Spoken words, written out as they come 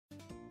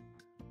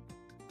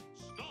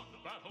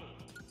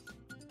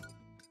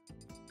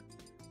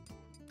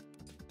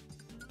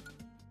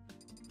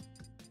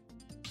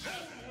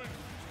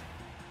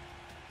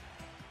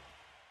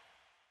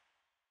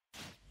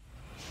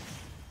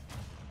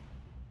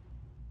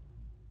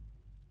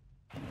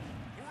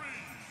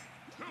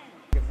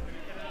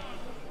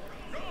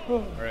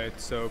Alright,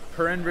 so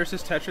Purin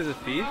versus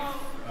TetraTheThief.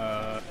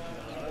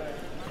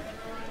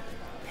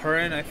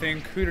 Purin, I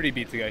think, who did he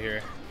beat to get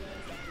here?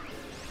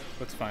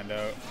 Let's find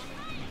out.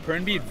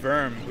 Purin beat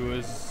Verm, who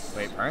was...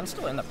 Wait, Purin's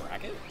still in the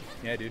bracket?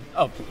 Yeah, dude.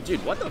 Oh,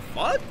 dude, what the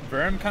fuck?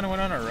 Verm kind of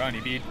went on a run. He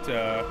beat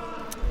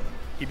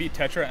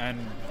Tetra and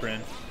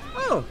Bryn.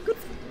 Oh,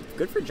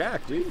 good for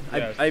Jack, dude.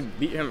 Yeah. I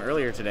beat him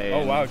earlier today.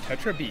 Oh, wow,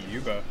 Tetra beat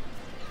Yuba.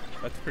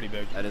 That's pretty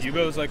big. That is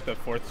Yuba was like the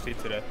 4th seed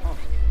today. Oh.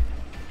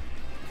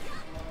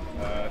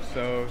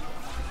 So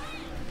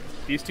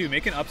these two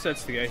making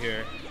upsets to get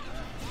here.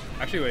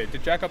 Actually, wait,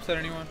 did Jack upset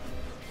anyone?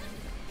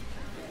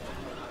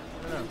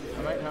 I don't know.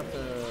 I might have to.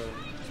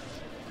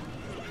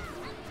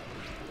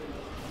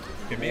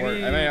 Okay,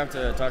 maybe. I might have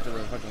to talk to the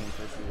fucking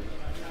person.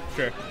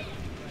 Sure.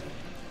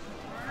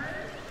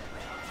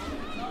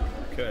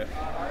 Okay.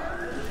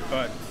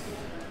 But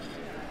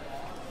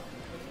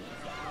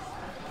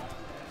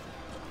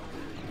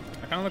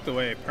I kind of looked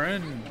away.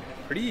 Purin,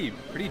 pretty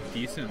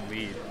decent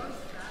lead.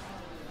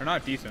 Or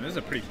not decent, this is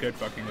a pretty good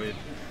fucking lead.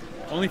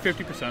 Only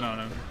 50% on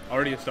him,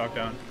 already a stock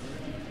down.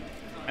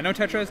 I know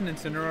Tetra has an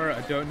Incineroar,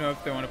 I don't know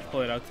if they want to pull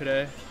it out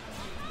today.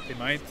 They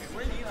might.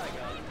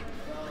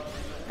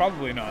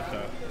 Probably not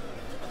though.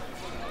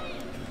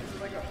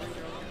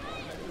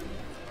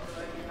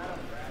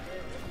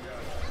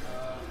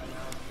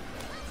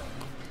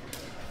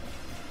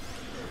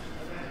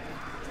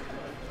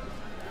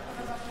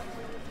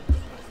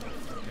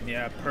 And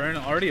yeah, Purin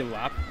already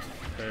lapped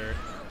there.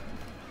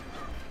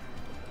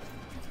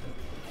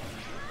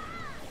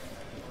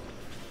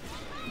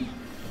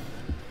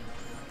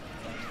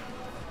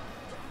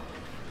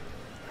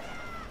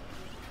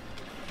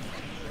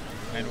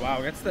 And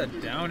wow, gets the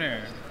down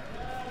air.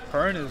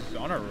 Purin is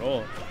on a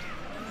roll.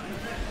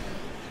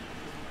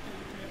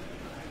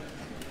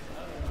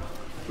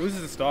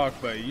 Loses the stock,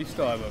 but you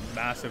still have a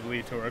massive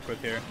lead to work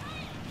with here.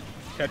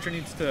 Tetra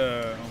needs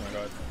to, oh my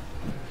god.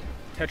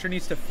 Tetra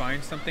needs to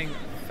find something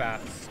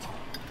fast.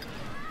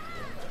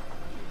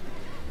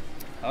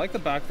 I like the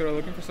back throw,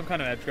 looking for some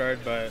kind of edge guard,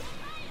 but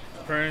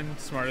Purin,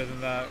 smarter than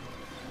that,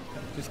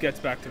 just gets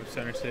back to the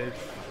center stage.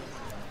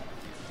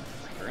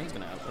 Purin's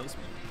gonna outplace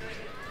me.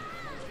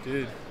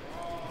 Dude.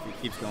 If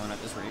he keeps going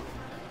at this rate.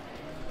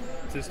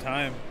 It's his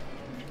time.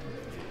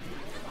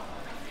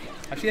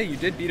 Actually, yeah, you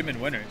did beat him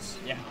in winners.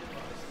 Yeah.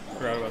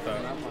 Forgot about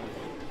that.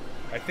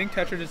 I think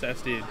Tetra just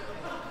SD'd.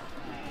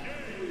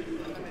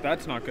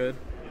 That's not good,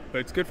 but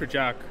it's good for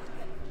Jack,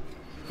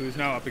 who's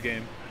now up a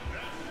game.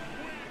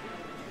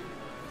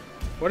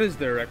 What is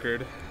their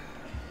record?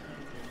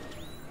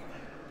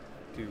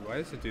 Dude, why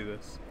does it do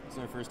this? It's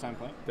their first time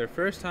playing? Their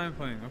first time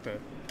playing, okay.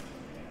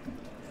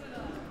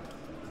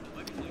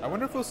 I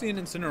wonder if we'll see an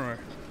Incineroar.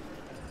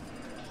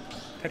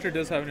 Tetra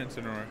does have an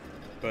Incineroar,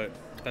 but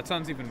that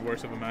sounds even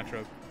worse of a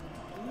matchup.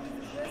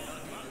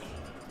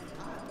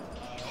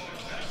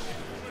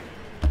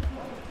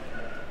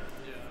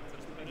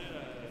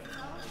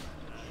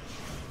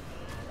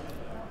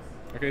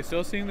 Okay,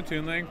 still seeing the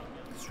Toon Link.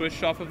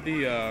 Switched off of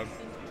the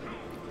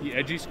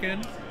edgy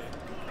skin.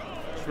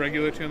 Just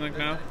regular Toon Link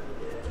now.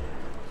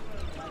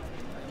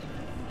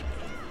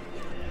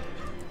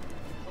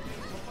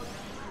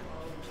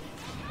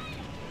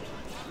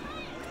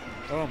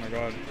 Oh my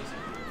god.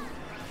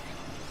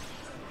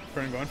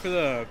 Purin going for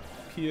the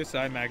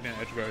PSI Magnet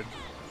Edge Guard.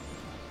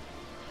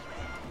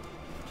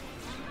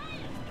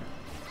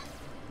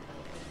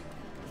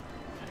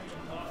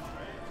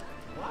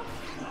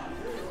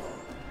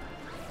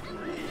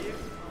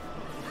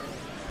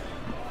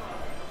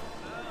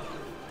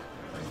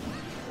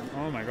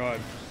 Oh my god.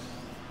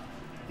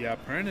 Yeah,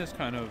 Purin is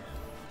kind of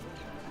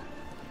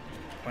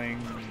playing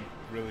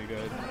really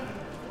good.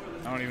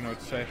 I don't even know what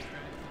to say.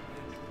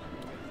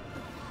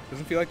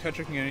 Doesn't feel like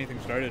Tetra can get anything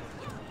started.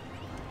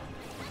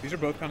 These are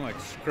both kind of like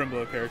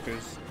scrimble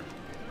characters.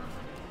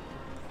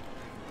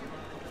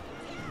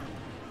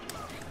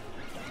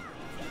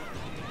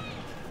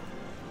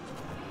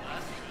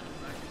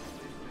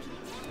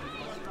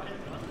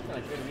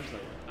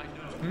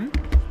 Hmm?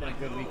 Been a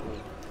good week.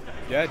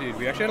 Yeah, dude.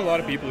 We actually had a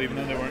lot of people, even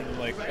though there weren't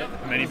like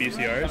many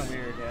BCRs. Kind of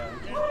weird, yeah.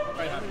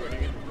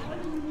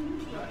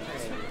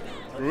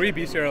 Were we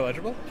BCR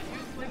eligible?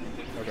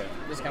 Okay.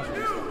 This counts for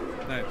this.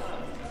 Nice.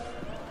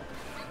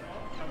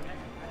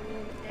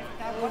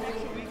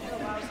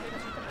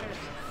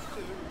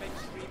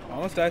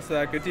 Almost dies to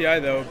that. Good TI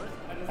though.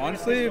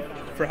 Honestly,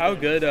 for how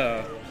good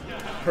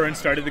Purin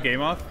started the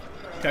game off,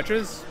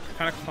 Tetra's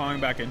kind of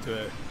clawing back into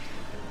it.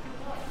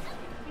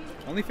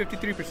 Only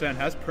 53%,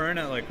 has Purin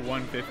at like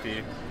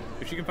 150.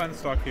 If she can find the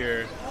stock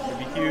here, it would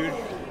be huge.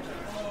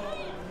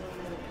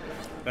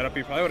 That up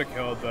B probably would have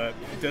killed, but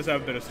it does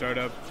have a bit of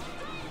startup.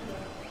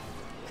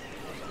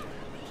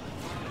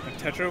 And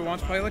Tetra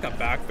wants probably like a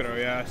back throw,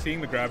 yeah,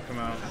 seeing the grab come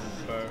out,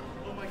 but...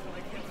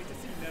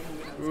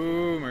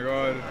 Ooh my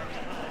god.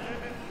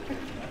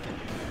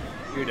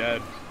 You're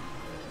dead.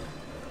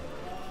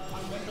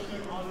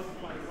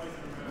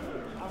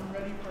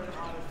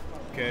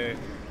 Okay,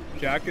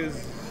 Jack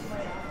is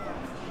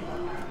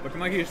looking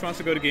like he just wants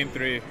to go to game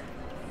 3.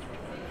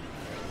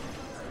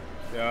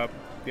 Yep,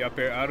 the up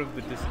air out of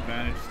the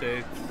disadvantage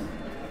state.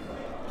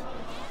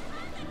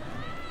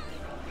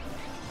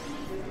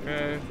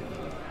 Okay,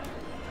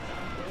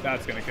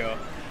 that's gonna kill.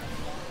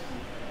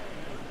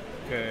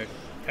 Okay,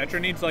 Tetra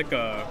needs like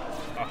a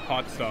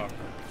hot stock.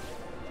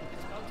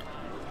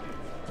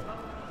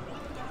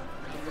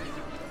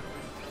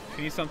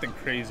 He needs something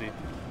crazy.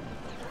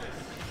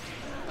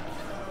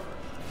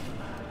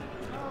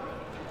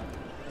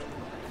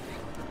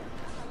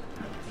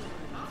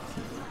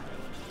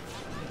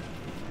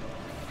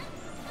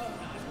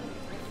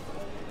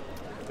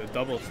 The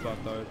double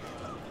spot dodge.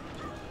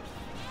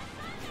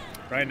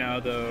 Right now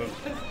though,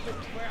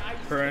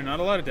 Purin, not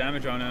a lot of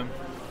damage on him.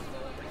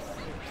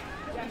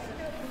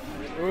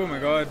 Oh my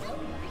god.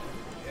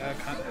 Yeah,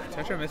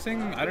 Tetra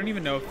missing? I don't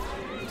even know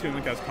if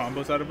Toon has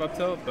combos out of up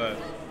tilt, but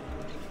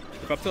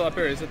if up tilt up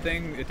air is a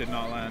thing, it did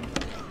not land.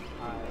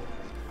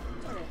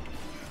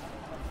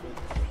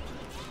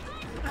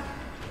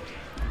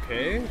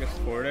 Okay, I guess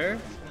forward air.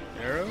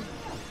 Arrow. Nice.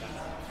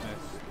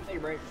 Take a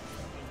break.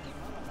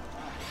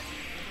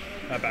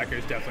 That back air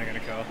is definitely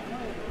gonna kill.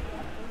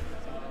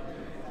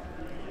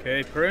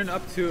 Okay, Purin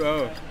up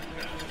 2-0.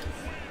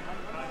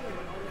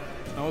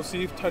 Now we'll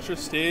see if Tetra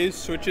stays,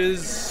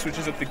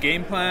 switches up the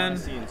game plan.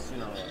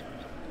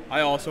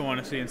 I also want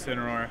to see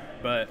Incineroar,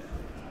 but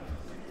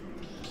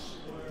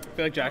I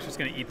feel like Jack's just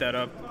gonna eat that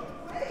up.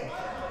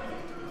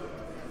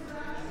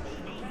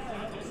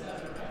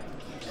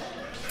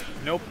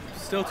 Nope,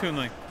 still Toon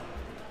Link.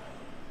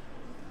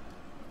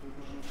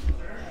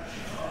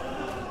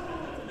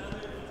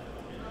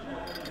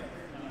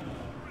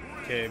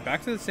 Okay,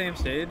 back to the same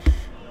stage.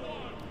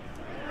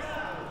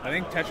 I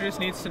think Tetra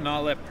just needs to not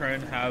let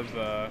Purin have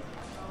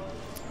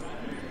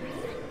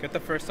get the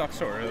first stock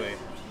so early.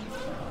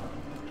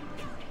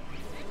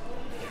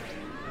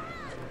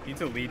 Needs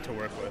a lead to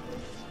work with.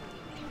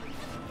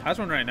 Has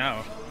one right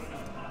now.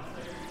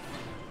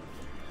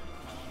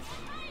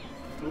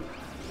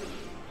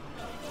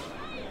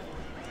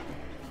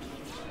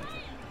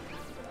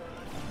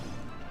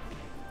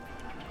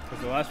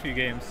 Because the last few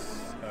games,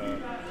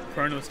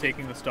 Purin was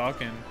taking the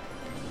stock and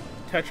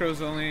Tetra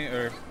was only,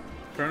 or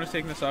Purin was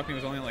taking the stock and he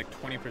was only like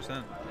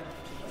 20%.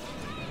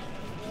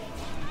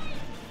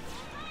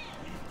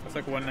 That's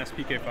like one Ness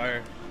PK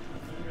fire.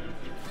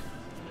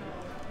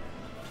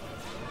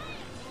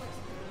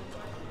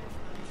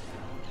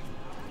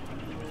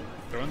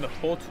 Throwing the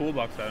whole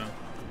toolbox at him.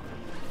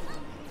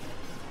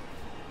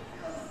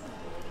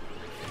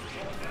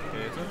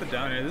 Okay, it's not the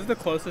down air. This is the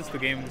closest the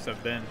games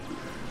have been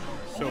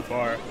so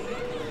far.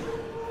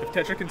 If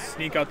Tetra can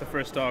sneak out the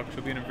first stock,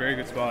 she'll be in a very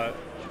good spot.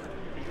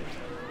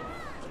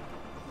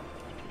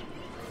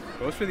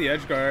 Goes for the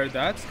edge guard.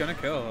 That's gonna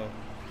kill.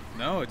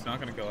 No, it's not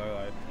gonna kill. I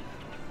lied.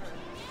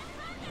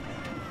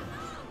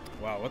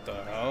 Wow, what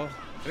the hell?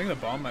 I think the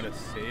bomb might have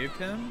saved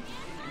him.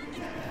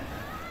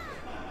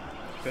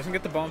 Doesn't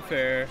get the bomb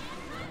fair.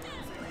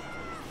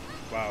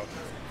 Wow.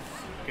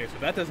 Okay, so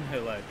that doesn't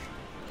hit ledge.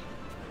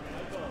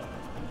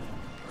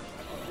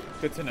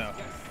 Good to know.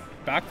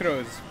 Back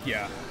throws,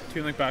 yeah.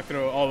 Toon Link back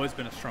throw, always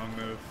been a strong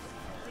move.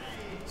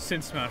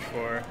 Since Smash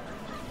 4.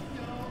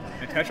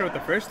 And Tetra with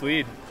the first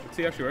lead. Let's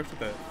see how she works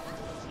with it.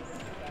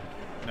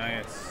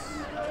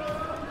 Nice.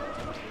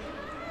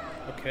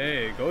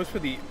 Okay, goes for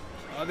the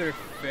other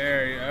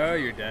fairy. Oh,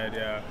 you're dead,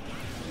 yeah.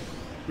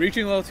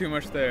 Reaching a little too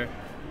much there.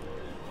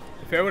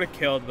 The fair would have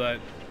killed, but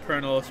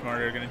Purin a little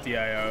smarter, gonna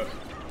DI out.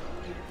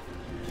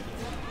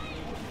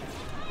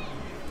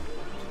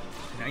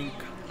 Now you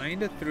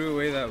kind of threw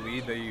away that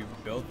lead that you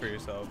built for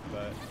yourself,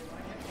 but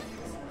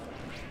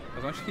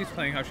as long as she keeps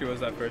playing how she was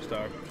that first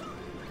stock,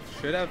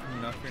 should have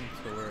nothing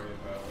to worry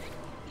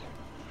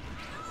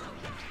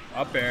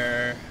about. Up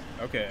air.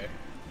 Okay.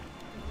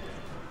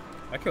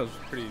 That kill's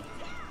pretty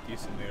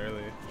decently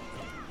early.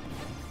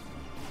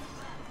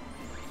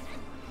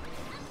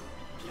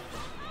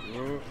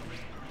 Whoa.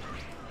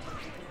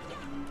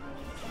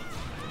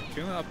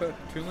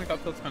 Toon Link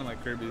up tilt's kind of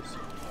like Kirby's.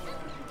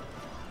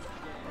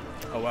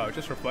 Oh wow, it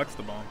just reflects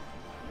the bomb.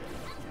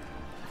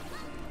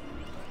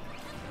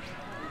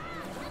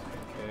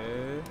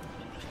 Okay.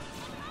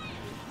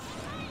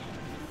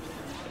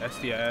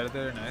 SDI out of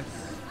there,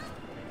 nice.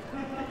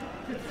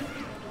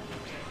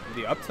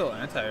 The up tilt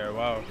anti-air,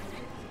 wow.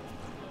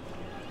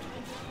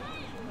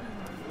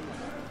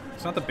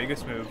 It's not the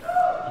biggest move,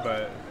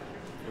 but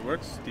it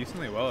works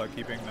decently well at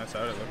keeping Ness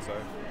out, it looks like.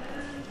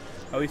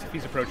 At least if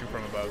he's approaching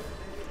from above.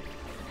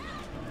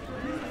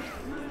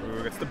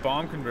 Ooh, gets the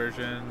bomb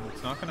conversion.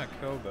 It's not gonna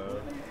kill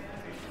though.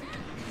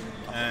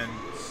 And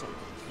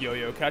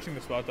Yo-Yo catching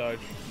the spot dodge.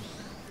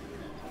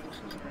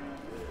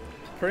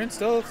 Purin's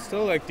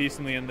still like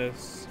decently in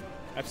this.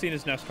 I've seen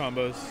his Ness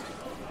combos.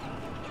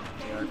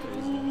 They are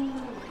crazy.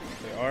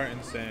 They are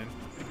insane.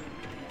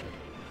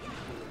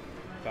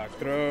 Back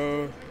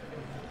throw.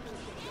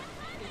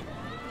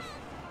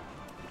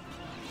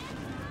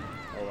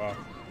 Oh wow.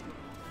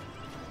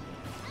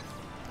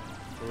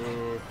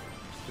 Ooh,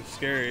 it's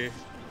scary.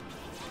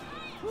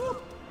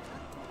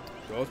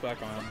 Rolls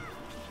back on.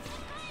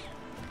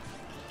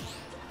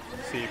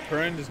 See,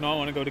 Purin does not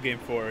want to go to game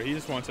 4. He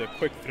just wants a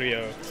quick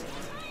 3-0.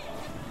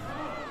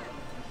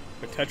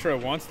 But Tetra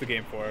wants the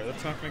game 4.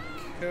 That's not going to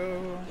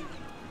kill.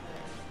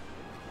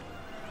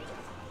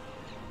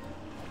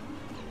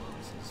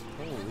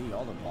 Holy,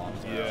 all the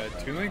bombs. Yeah,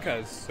 Toon Link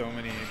has so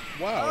many.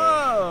 Wow.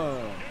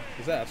 Oh!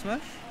 Is that F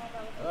smash?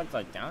 That looks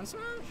like down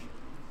smash?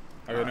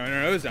 Okay,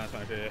 no, it was down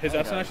smash. His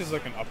F smash is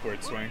like an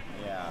upward swing.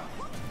 Yeah,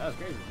 that was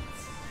crazy.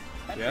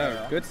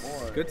 Yeah,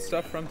 good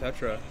stuff from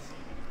Tetra.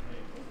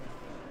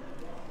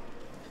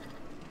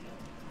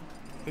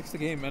 Fixed the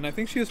game, and I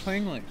think she was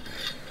playing like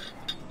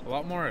a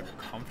lot more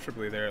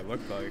comfortably there. It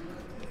looked like.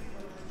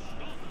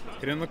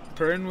 He didn't look.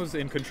 Purin was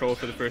in control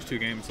for the first 2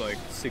 games, like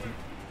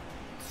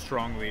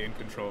strongly in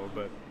control,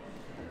 but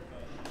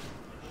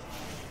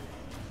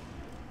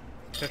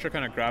Tetra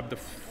kind of grabbed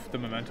the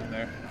momentum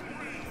there.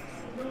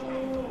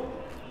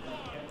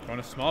 On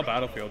a small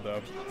battlefield,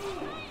 though.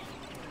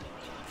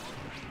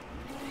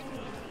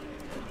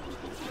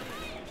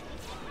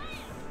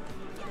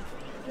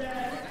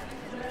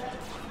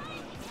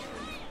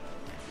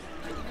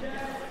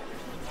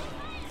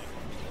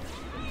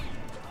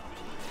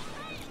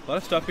 A lot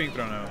of stuff being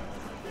thrown out.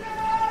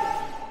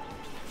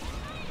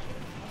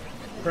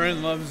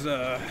 Purin loves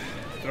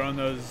throwing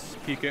those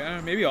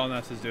PK. Maybe all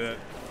Nesses do it.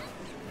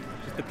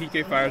 Just the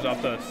PK fires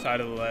off the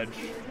side of the ledge.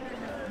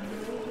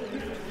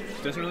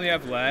 Doesn't really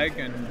have lag,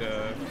 and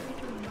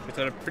it's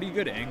at a pretty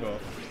good angle.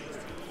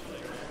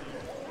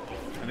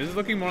 And this is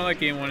looking more like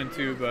game 1 and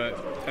 2, but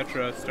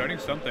Tetra starting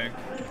something.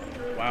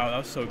 Wow, that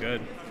was so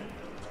good.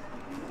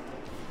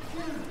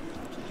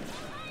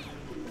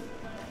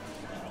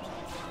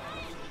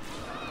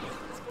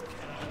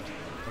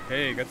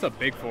 Okay, gets a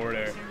big forward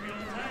air.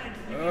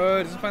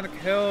 Oh, doesn't find the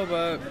kill,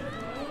 but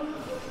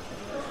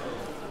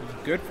it's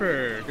good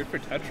for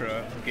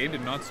Tetra. The game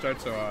did not start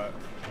so hot.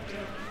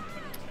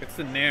 Gets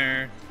the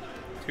nair.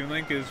 Toon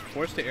Link is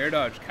forced to air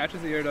dodge,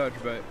 catches the air dodge,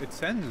 but it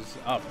sends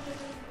up.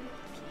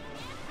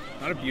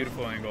 Not a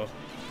beautiful angle.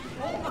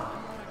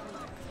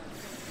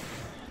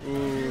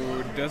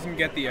 Ooh, doesn't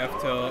get the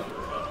F tilt.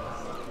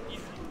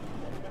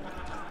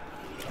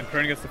 And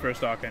Purin gets the first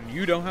stock, and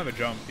you don't have a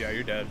jump. Yeah,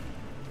 you're dead.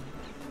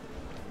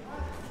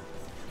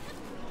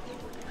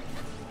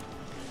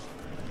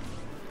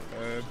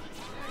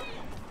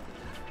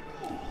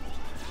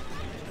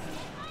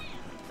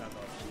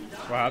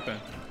 What happened?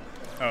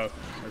 Oh, okay.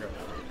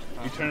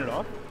 You turn it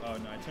off? Oh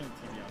no, I turned the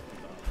TV off.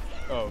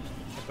 Oh,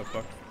 what the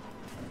fuck?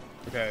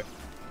 Okay.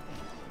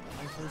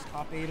 My first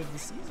top 8 of the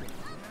season.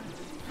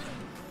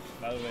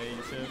 By the way,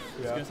 Yusuf,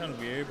 it's gonna sound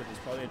weird, but there's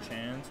probably a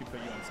chance we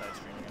put you on side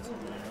stream against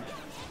someone.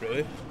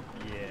 Really?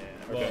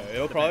 Yeah. Okay, well,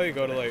 it'll probably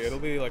go to like, it'll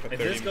be like a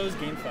 30. If this goes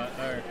game 5,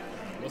 or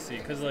we'll see,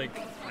 cause like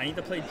I need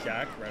to play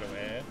Jack right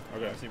away.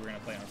 Okay. Obviously, we're gonna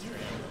play on stream.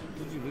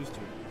 Who did you lose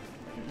to?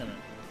 No.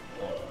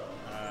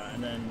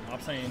 And then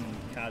Opsine and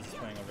Kaz is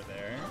playing over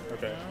there.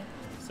 Okay.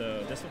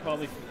 So this will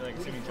probably, like,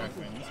 assuming Jack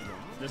wins,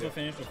 this will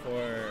finish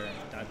before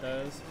that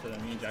does. So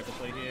then me and Jack will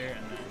play here,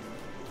 and then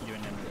you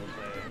and Ness will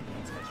play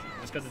on side stream.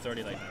 Just because it's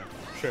already like that.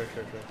 Sure.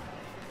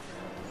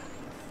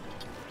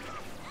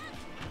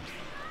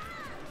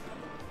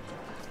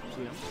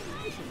 Yeah,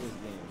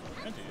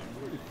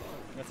 dude.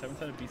 Got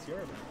 7-sided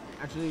BCR.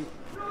 Actually,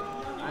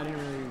 I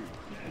didn't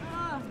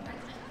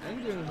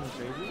do anything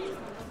crazy.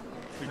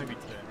 Who did you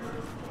beat today?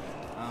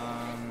 I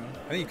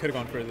think you could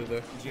have gone further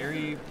though.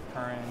 Jerry,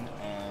 Purin,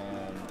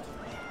 and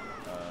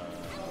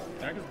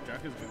Jack is a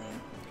good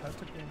one. Kaz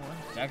took game 1.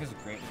 Jack is a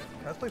great one.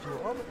 Kaz played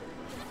Rob.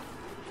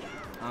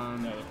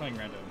 No, they're playing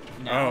random.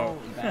 Now,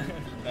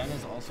 Ben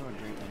is also a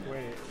great one.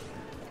 Wait,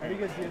 how do you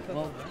guys do it?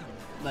 Well,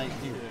 like,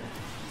 dude,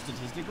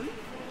 statistically,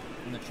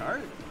 in the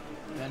chart,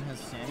 Ben has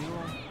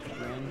Samuel,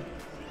 Bryn,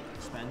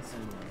 Spence,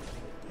 and...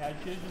 Yeah, I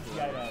should just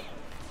get up.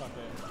 Fuck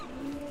it.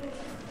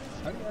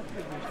 How do you have to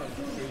make yourself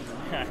crazy?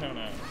 I don't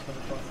know.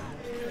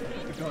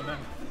 Keep going then.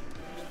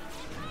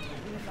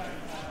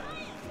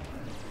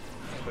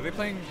 Are they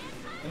playing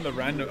in the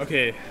random?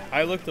 Okay,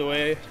 I looked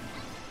away.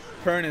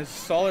 Purin is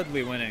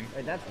solidly winning.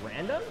 Wait, that's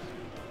random?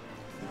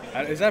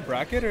 Is that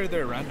bracket or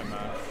their random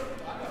match?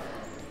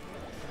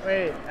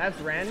 Wait, that's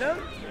random?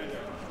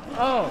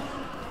 Oh,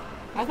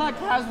 I thought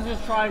Kaz was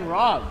just trying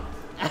Rob.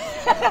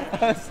 I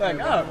was like,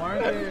 oh. Why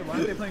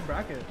aren't they playing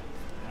bracket?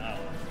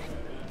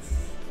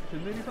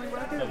 Shouldn't they be playing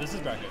bracket? No, this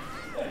is bracket.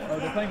 Oh,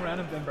 they're playing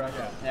random then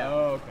bracket. Yeah.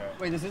 Oh, okay.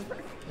 Wait, this is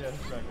bracket? Yeah,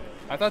 this is bracket.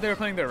 I thought they were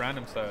playing their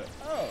random set.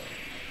 Oh.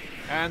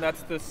 And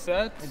that's the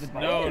set? Is it No,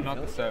 bracket? not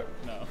the set.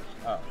 No.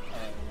 Oh.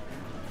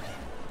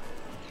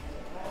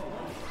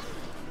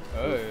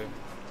 Oh.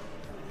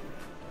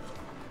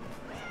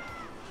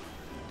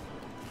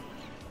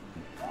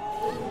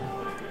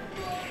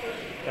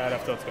 That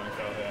F tilt's gonna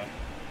kill, yeah.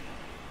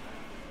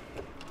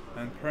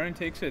 And Purin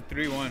takes it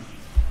 3-1.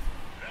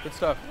 Good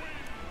stuff.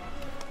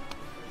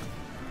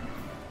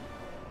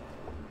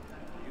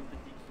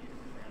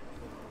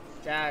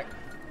 Jack,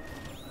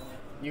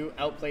 you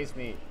outplaced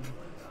me.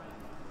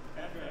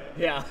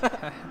 Yeah.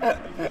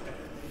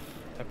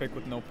 Epic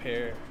with no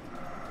pair.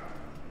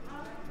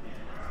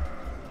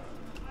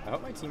 I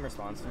hope my team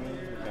responds to me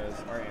because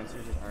our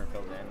answers just aren't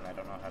filled in and I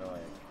don't know how to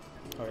like.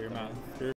 Oh, your math.